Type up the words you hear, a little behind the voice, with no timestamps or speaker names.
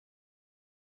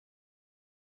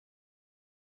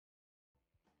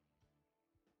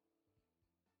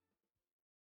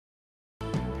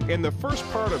In the first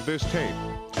part of this tape,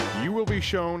 you will be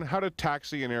shown how to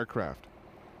taxi an aircraft.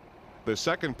 The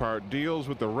second part deals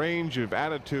with the range of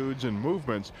attitudes and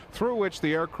movements through which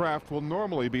the aircraft will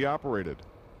normally be operated.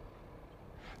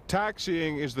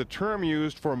 Taxiing is the term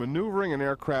used for maneuvering an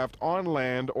aircraft on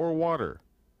land or water.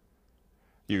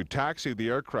 You taxi the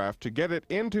aircraft to get it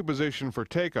into position for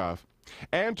takeoff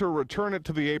and to return it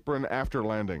to the apron after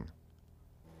landing.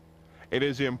 It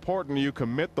is important you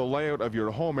commit the layout of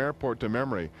your home airport to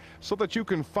memory so that you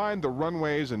can find the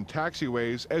runways and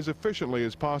taxiways as efficiently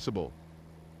as possible.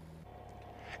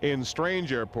 In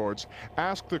strange airports,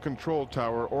 ask the control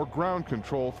tower or ground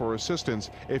control for assistance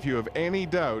if you have any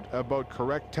doubt about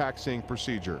correct taxiing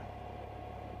procedure.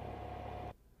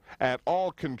 At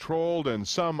all controlled and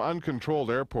some uncontrolled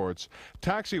airports,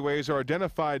 taxiways are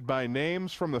identified by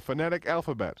names from the phonetic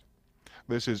alphabet.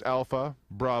 This is Alpha,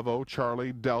 Bravo,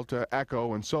 Charlie, Delta,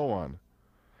 Echo, and so on.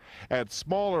 At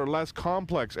smaller, less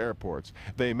complex airports,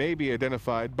 they may be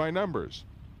identified by numbers.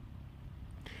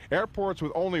 Airports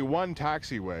with only one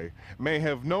taxiway may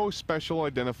have no special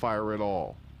identifier at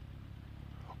all.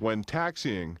 When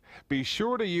taxiing, be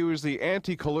sure to use the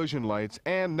anti-collision lights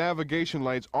and navigation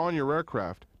lights on your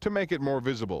aircraft to make it more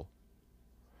visible.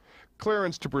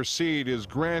 Clearance to proceed is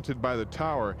granted by the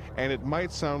tower, and it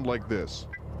might sound like this.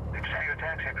 Executive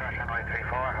taxi across runway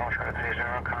 34, hold short of 30,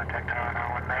 contact tower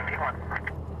now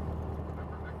 191.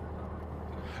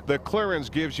 The clearance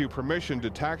gives you permission to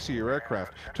taxi your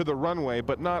aircraft to the runway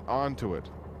but not onto it.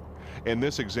 In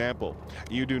this example,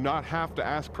 you do not have to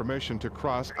ask permission to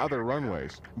cross other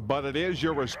runways, but it is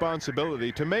your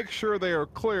responsibility to make sure they are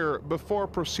clear before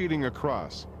proceeding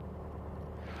across.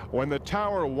 When the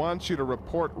tower wants you to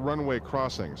report runway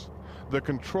crossings, the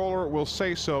controller will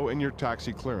say so in your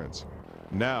taxi clearance.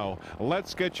 Now,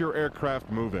 let's get your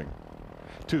aircraft moving.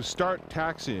 To start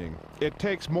taxiing, it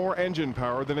takes more engine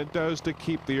power than it does to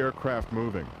keep the aircraft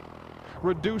moving.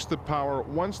 Reduce the power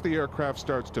once the aircraft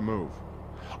starts to move.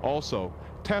 Also,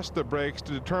 test the brakes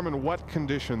to determine what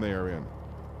condition they are in.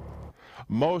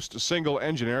 Most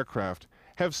single-engine aircraft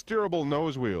have steerable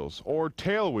nose wheels or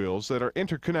tail wheels that are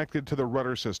interconnected to the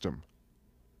rudder system.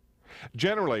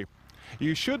 Generally,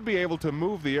 you should be able to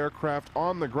move the aircraft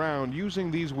on the ground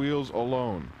using these wheels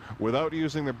alone, without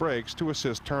using the brakes to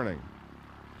assist turning.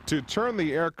 To turn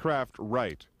the aircraft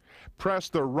right, press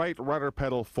the right rudder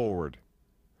pedal forward.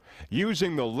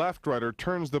 Using the left rudder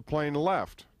turns the plane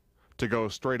left. To go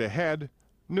straight ahead,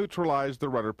 neutralize the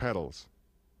rudder pedals.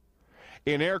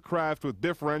 In aircraft with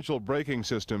differential braking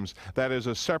systems, that is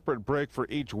a separate brake for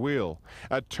each wheel,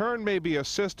 a turn may be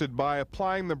assisted by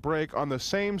applying the brake on the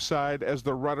same side as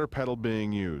the rudder pedal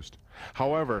being used.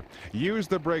 However, use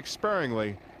the brake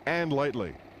sparingly and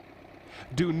lightly.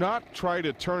 Do not try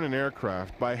to turn an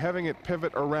aircraft by having it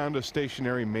pivot around a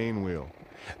stationary main wheel.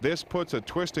 This puts a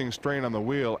twisting strain on the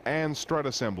wheel and strut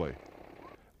assembly.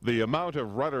 The amount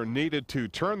of rudder needed to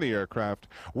turn the aircraft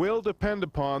will depend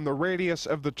upon the radius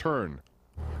of the turn,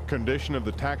 condition of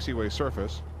the taxiway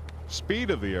surface, speed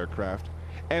of the aircraft,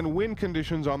 and wind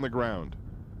conditions on the ground.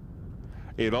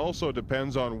 It also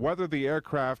depends on whether the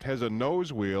aircraft has a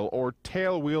nose wheel or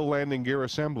tail wheel landing gear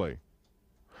assembly.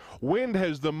 Wind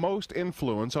has the most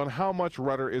influence on how much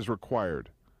rudder is required.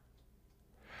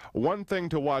 One thing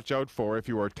to watch out for if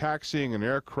you are taxiing an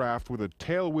aircraft with a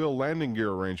tail wheel landing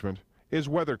gear arrangement is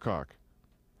weathercock.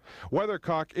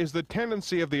 Weathercock is the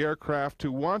tendency of the aircraft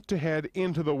to want to head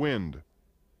into the wind.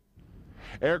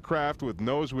 Aircraft with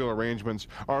nose wheel arrangements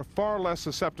are far less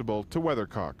susceptible to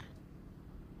weathercock.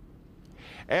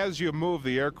 As you move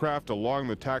the aircraft along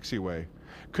the taxiway,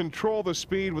 control the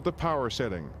speed with the power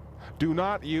setting. Do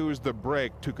not use the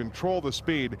brake to control the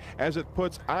speed, as it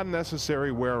puts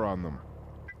unnecessary wear on them.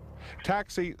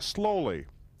 Taxi slowly.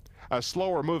 A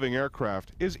slower moving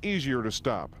aircraft is easier to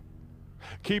stop.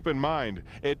 Keep in mind,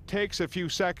 it takes a few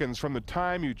seconds from the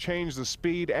time you change the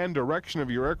speed and direction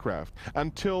of your aircraft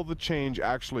until the change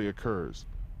actually occurs.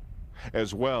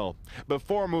 As well,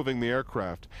 before moving the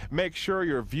aircraft, make sure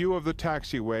your view of the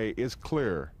taxiway is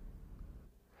clear.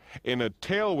 In a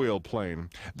tailwheel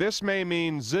plane, this may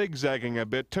mean zigzagging a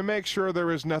bit to make sure there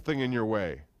is nothing in your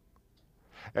way.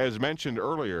 As mentioned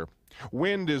earlier,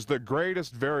 wind is the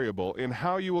greatest variable in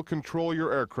how you will control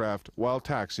your aircraft while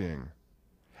taxiing.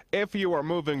 If you are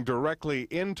moving directly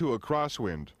into a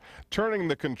crosswind, turning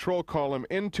the control column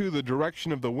into the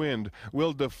direction of the wind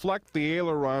will deflect the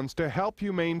ailerons to help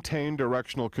you maintain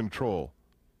directional control.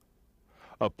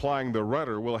 Applying the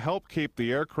rudder will help keep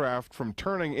the aircraft from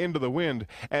turning into the wind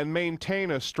and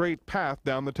maintain a straight path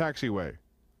down the taxiway.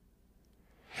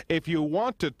 If you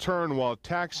want to turn while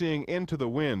taxiing into the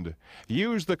wind,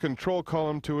 use the control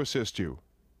column to assist you.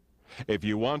 If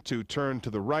you want to turn to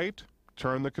the right,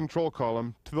 turn the control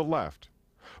column to the left.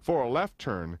 For a left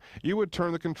turn, you would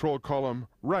turn the control column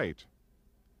right.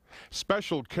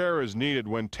 Special care is needed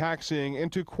when taxiing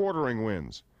into quartering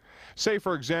winds. Say,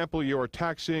 for example, you are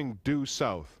taxiing due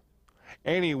south.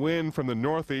 Any wind from the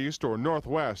northeast or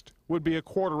northwest would be a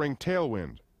quartering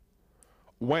tailwind.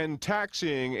 When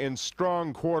taxiing in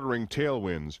strong quartering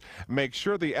tailwinds, make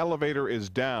sure the elevator is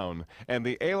down and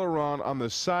the aileron on the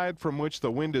side from which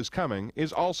the wind is coming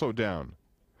is also down.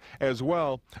 As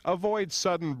well, avoid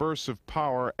sudden bursts of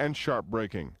power and sharp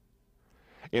braking.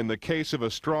 In the case of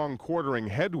a strong quartering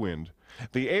headwind,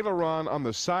 the aileron on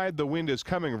the side the wind is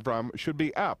coming from should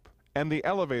be up and the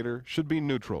elevator should be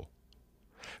neutral.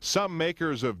 Some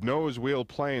makers of nose wheel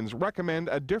planes recommend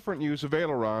a different use of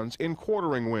ailerons in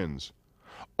quartering winds.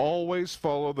 Always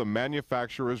follow the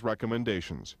manufacturer's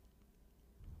recommendations.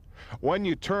 When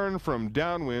you turn from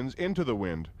downwinds into the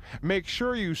wind, make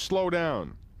sure you slow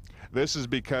down. This is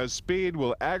because speed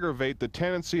will aggravate the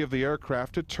tendency of the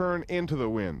aircraft to turn into the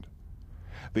wind.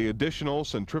 The additional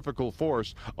centrifugal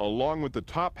force, along with the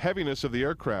top heaviness of the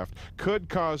aircraft, could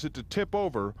cause it to tip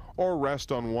over or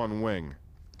rest on one wing.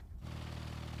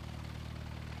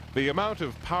 The amount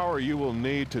of power you will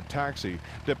need to taxi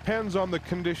depends on the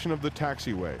condition of the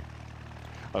taxiway.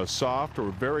 A soft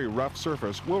or very rough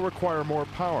surface will require more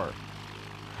power.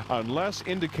 Unless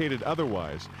indicated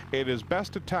otherwise, it is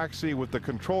best to taxi with the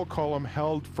control column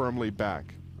held firmly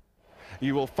back.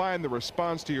 You will find the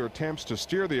response to your attempts to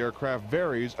steer the aircraft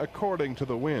varies according to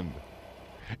the wind.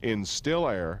 In still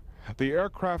air, the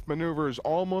aircraft maneuvers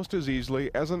almost as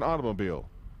easily as an automobile.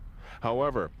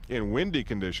 However, in windy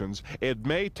conditions, it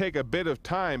may take a bit of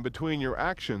time between your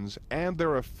actions and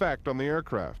their effect on the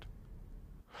aircraft.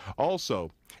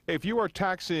 Also, if you are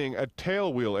taxiing a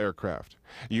tailwheel aircraft,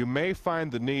 you may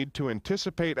find the need to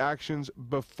anticipate actions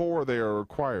before they are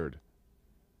required.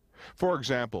 For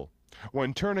example,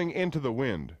 when turning into the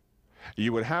wind,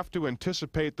 you would have to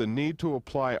anticipate the need to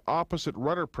apply opposite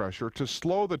rudder pressure to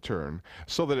slow the turn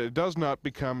so that it does not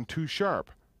become too sharp.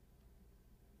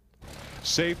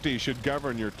 Safety should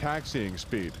govern your taxiing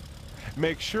speed.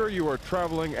 Make sure you are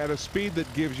traveling at a speed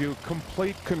that gives you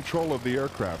complete control of the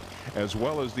aircraft, as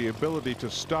well as the ability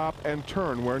to stop and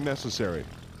turn where necessary.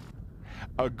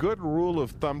 A good rule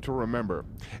of thumb to remember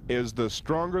is the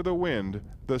stronger the wind,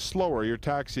 the slower your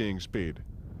taxiing speed.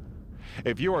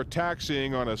 If you are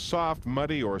taxiing on a soft,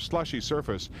 muddy, or slushy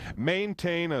surface,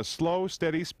 maintain a slow,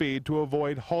 steady speed to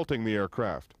avoid halting the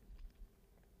aircraft.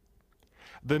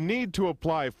 The need to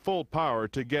apply full power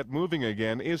to get moving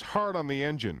again is hard on the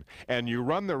engine, and you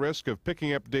run the risk of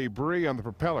picking up debris on the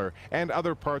propeller and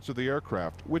other parts of the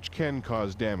aircraft, which can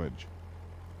cause damage.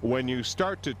 When you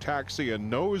start to taxi a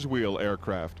nose wheel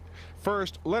aircraft,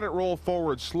 first let it roll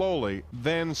forward slowly,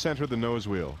 then center the nose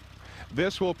wheel.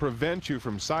 This will prevent you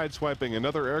from sideswiping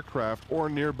another aircraft or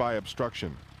nearby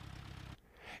obstruction.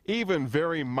 Even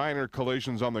very minor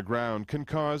collisions on the ground can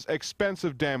cause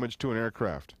expensive damage to an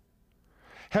aircraft.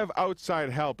 Have outside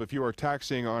help if you are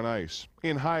taxiing on ice,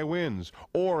 in high winds,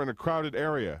 or in a crowded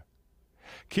area.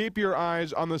 Keep your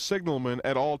eyes on the signalman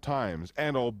at all times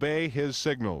and obey his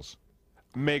signals.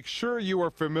 Make sure you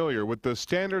are familiar with the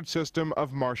standard system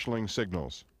of marshalling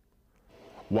signals.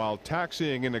 While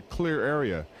taxiing in a clear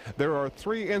area, there are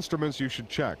 3 instruments you should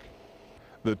check: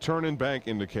 the turn and bank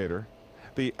indicator,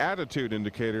 the attitude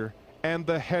indicator, and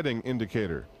the heading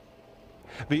indicator.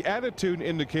 The attitude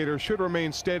indicator should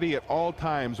remain steady at all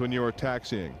times when you are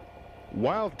taxiing.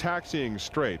 While taxiing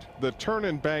straight, the turn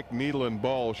and bank needle and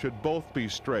ball should both be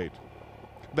straight.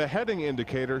 The heading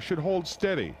indicator should hold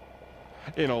steady.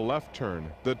 In a left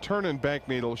turn, the turn and bank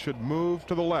needle should move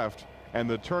to the left and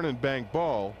the turn and bank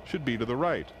ball should be to the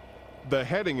right. The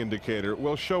heading indicator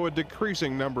will show a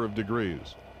decreasing number of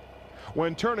degrees.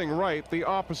 When turning right, the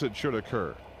opposite should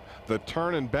occur. The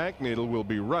turn and bank needle will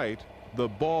be right, the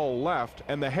ball left,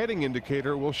 and the heading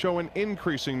indicator will show an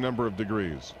increasing number of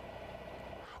degrees.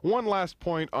 One last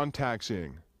point on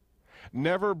taxiing.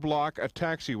 Never block a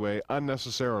taxiway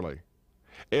unnecessarily.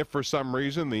 If for some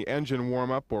reason the engine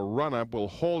warm-up or run-up will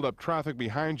hold up traffic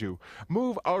behind you,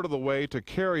 move out of the way to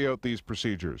carry out these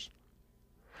procedures.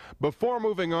 Before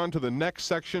moving on to the next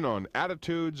section on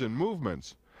attitudes and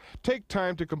movements, take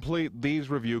time to complete these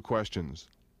review questions.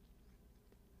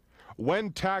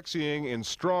 When taxiing in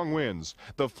strong winds,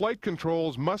 the flight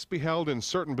controls must be held in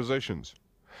certain positions.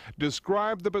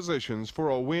 Describe the positions for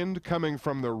a wind coming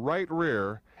from the right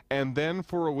rear and then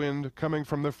for a wind coming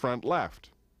from the front left.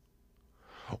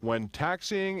 When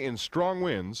taxiing in strong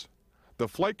winds, the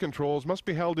flight controls must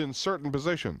be held in certain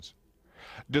positions.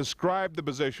 Describe the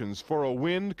positions for a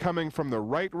wind coming from the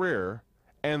right rear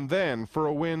and then for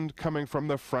a wind coming from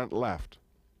the front left.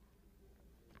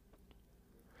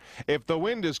 If the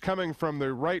wind is coming from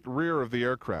the right rear of the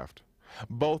aircraft,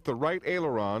 both the right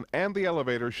aileron and the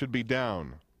elevator should be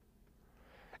down.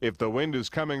 If the wind is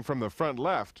coming from the front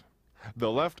left,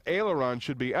 the left aileron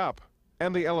should be up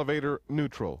and the elevator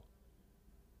neutral.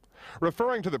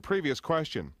 Referring to the previous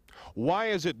question, why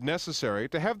is it necessary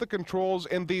to have the controls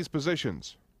in these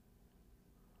positions?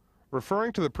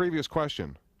 Referring to the previous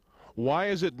question, why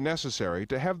is it necessary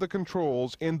to have the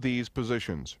controls in these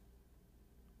positions?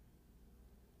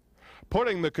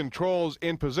 Putting the controls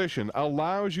in position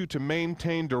allows you to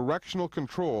maintain directional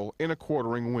control in a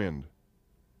quartering wind.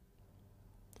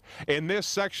 In this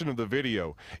section of the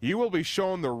video, you will be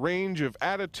shown the range of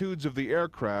attitudes of the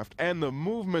aircraft and the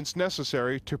movements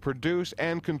necessary to produce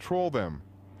and control them.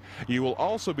 You will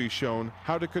also be shown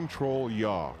how to control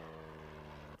yaw.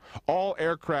 All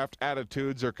aircraft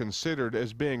attitudes are considered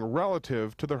as being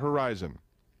relative to the horizon.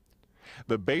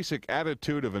 The basic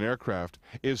attitude of an aircraft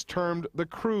is termed the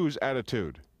cruise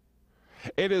attitude.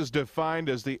 It is defined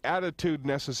as the attitude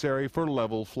necessary for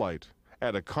level flight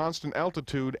at a constant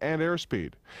altitude and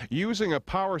airspeed, using a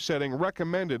power setting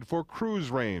recommended for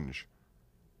cruise range.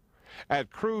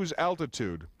 At cruise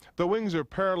altitude, the wings are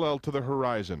parallel to the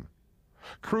horizon.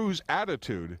 Cruise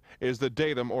attitude is the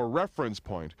datum or reference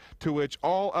point to which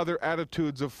all other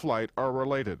attitudes of flight are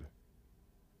related.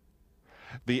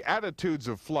 The attitudes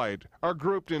of flight are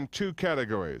grouped in two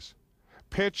categories: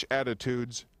 pitch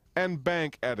attitudes and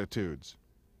bank attitudes.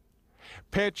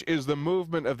 Pitch is the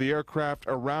movement of the aircraft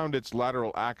around its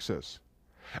lateral axis.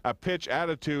 A pitch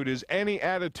attitude is any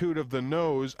attitude of the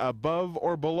nose above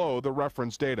or below the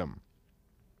reference datum.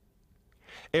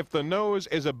 If the nose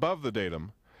is above the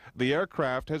datum, the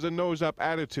aircraft has a nose-up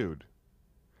attitude.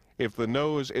 If the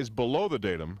nose is below the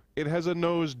datum, it has a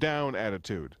nose-down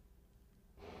attitude.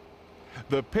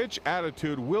 The pitch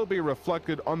attitude will be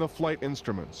reflected on the flight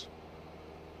instruments.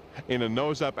 In a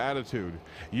nose-up attitude,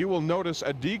 you will notice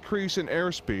a decrease in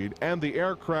airspeed and the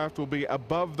aircraft will be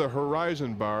above the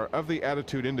horizon bar of the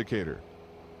attitude indicator.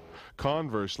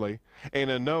 Conversely, in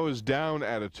a nose-down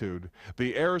attitude,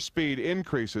 the airspeed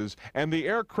increases and the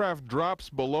aircraft drops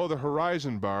below the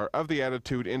horizon bar of the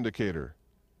attitude indicator.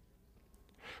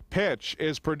 Pitch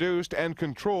is produced and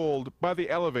controlled by the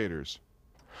elevators.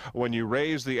 When you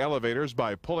raise the elevators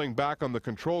by pulling back on the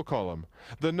control column,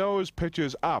 the nose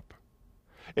pitches up.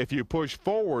 If you push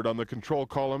forward on the control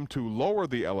column to lower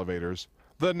the elevators,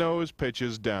 the nose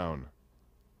pitches down.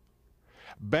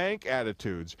 Bank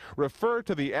attitudes refer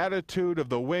to the attitude of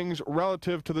the wings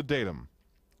relative to the datum.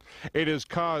 It is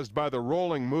caused by the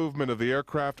rolling movement of the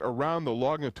aircraft around the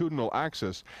longitudinal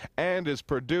axis and is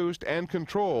produced and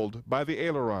controlled by the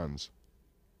ailerons.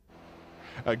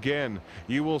 Again,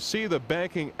 you will see the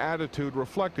banking attitude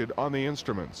reflected on the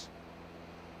instruments.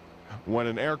 When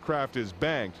an aircraft is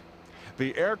banked,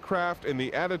 the aircraft in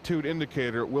the attitude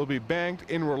indicator will be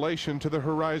banked in relation to the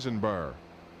horizon bar.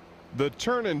 The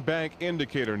turn and bank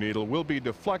indicator needle will be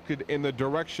deflected in the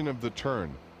direction of the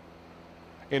turn.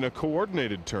 In a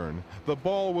coordinated turn, the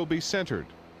ball will be centered.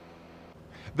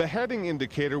 The heading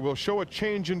indicator will show a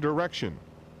change in direction.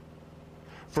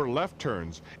 For left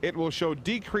turns, it will show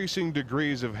decreasing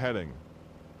degrees of heading.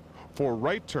 For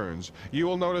right turns, you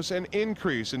will notice an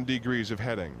increase in degrees of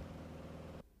heading.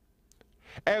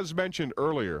 As mentioned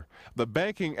earlier, the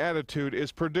banking attitude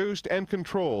is produced and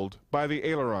controlled by the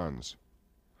ailerons.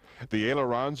 The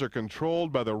ailerons are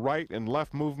controlled by the right and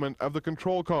left movement of the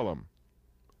control column.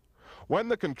 When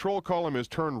the control column is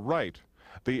turned right,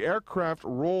 the aircraft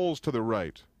rolls to the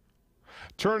right.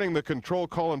 Turning the control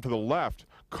column to the left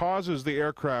causes the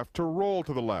aircraft to roll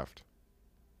to the left.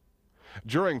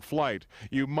 During flight,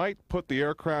 you might put the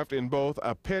aircraft in both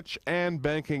a pitch and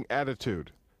banking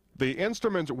attitude. The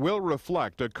instruments will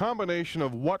reflect a combination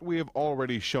of what we have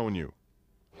already shown you.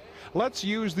 Let's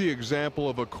use the example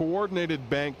of a coordinated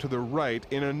bank to the right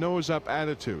in a nose-up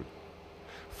attitude.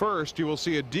 First, you will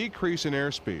see a decrease in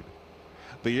airspeed.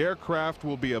 The aircraft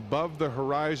will be above the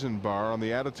horizon bar on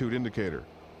the attitude indicator.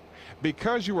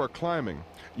 Because you are climbing,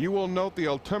 you will note the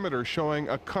altimeter showing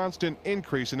a constant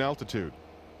increase in altitude.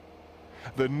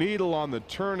 The needle on the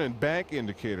turn and bank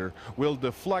indicator will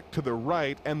deflect to the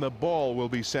right and the ball will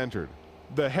be centered.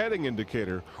 The heading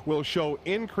indicator will show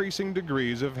increasing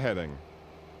degrees of heading.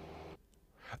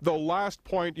 The last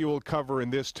point you will cover in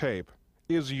this tape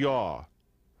is yaw.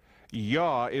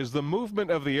 Yaw is the movement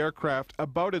of the aircraft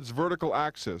about its vertical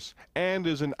axis and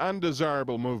is an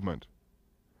undesirable movement.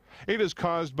 It is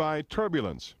caused by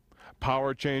turbulence,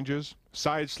 power changes,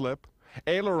 side slip,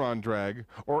 aileron drag,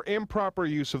 or improper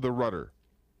use of the rudder.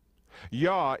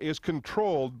 Yaw is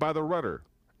controlled by the rudder,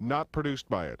 not produced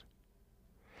by it.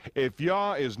 If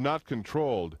yaw is not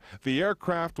controlled, the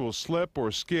aircraft will slip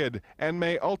or skid and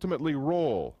may ultimately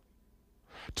roll.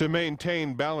 To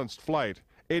maintain balanced flight,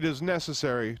 it is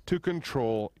necessary to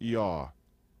control yaw.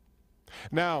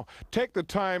 Now, take the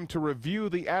time to review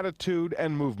the attitude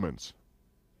and movements.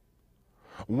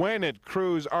 When at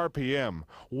cruise RPM,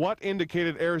 what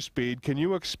indicated airspeed can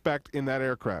you expect in that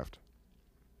aircraft?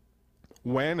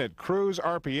 When at cruise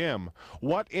RPM,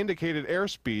 what indicated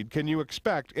airspeed can you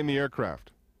expect in the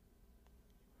aircraft?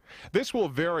 This will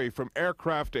vary from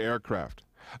aircraft to aircraft.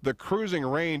 The cruising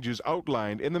range is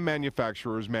outlined in the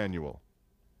manufacturer's manual.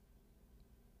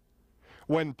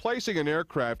 When placing an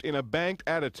aircraft in a banked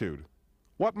attitude,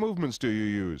 what movements do you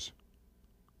use?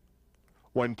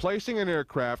 When placing an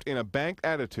aircraft in a banked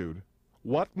attitude,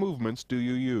 what movements do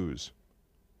you use?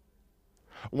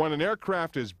 When an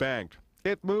aircraft is banked,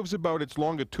 it moves about its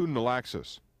longitudinal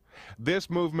axis. This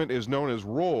movement is known as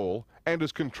roll and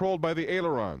is controlled by the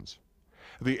ailerons.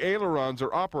 The ailerons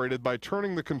are operated by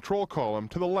turning the control column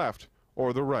to the left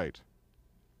or the right.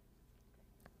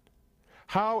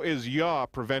 How is yaw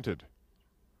prevented?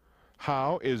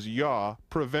 How is yaw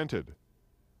prevented?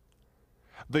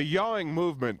 The yawing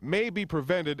movement may be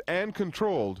prevented and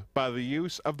controlled by the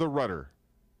use of the rudder.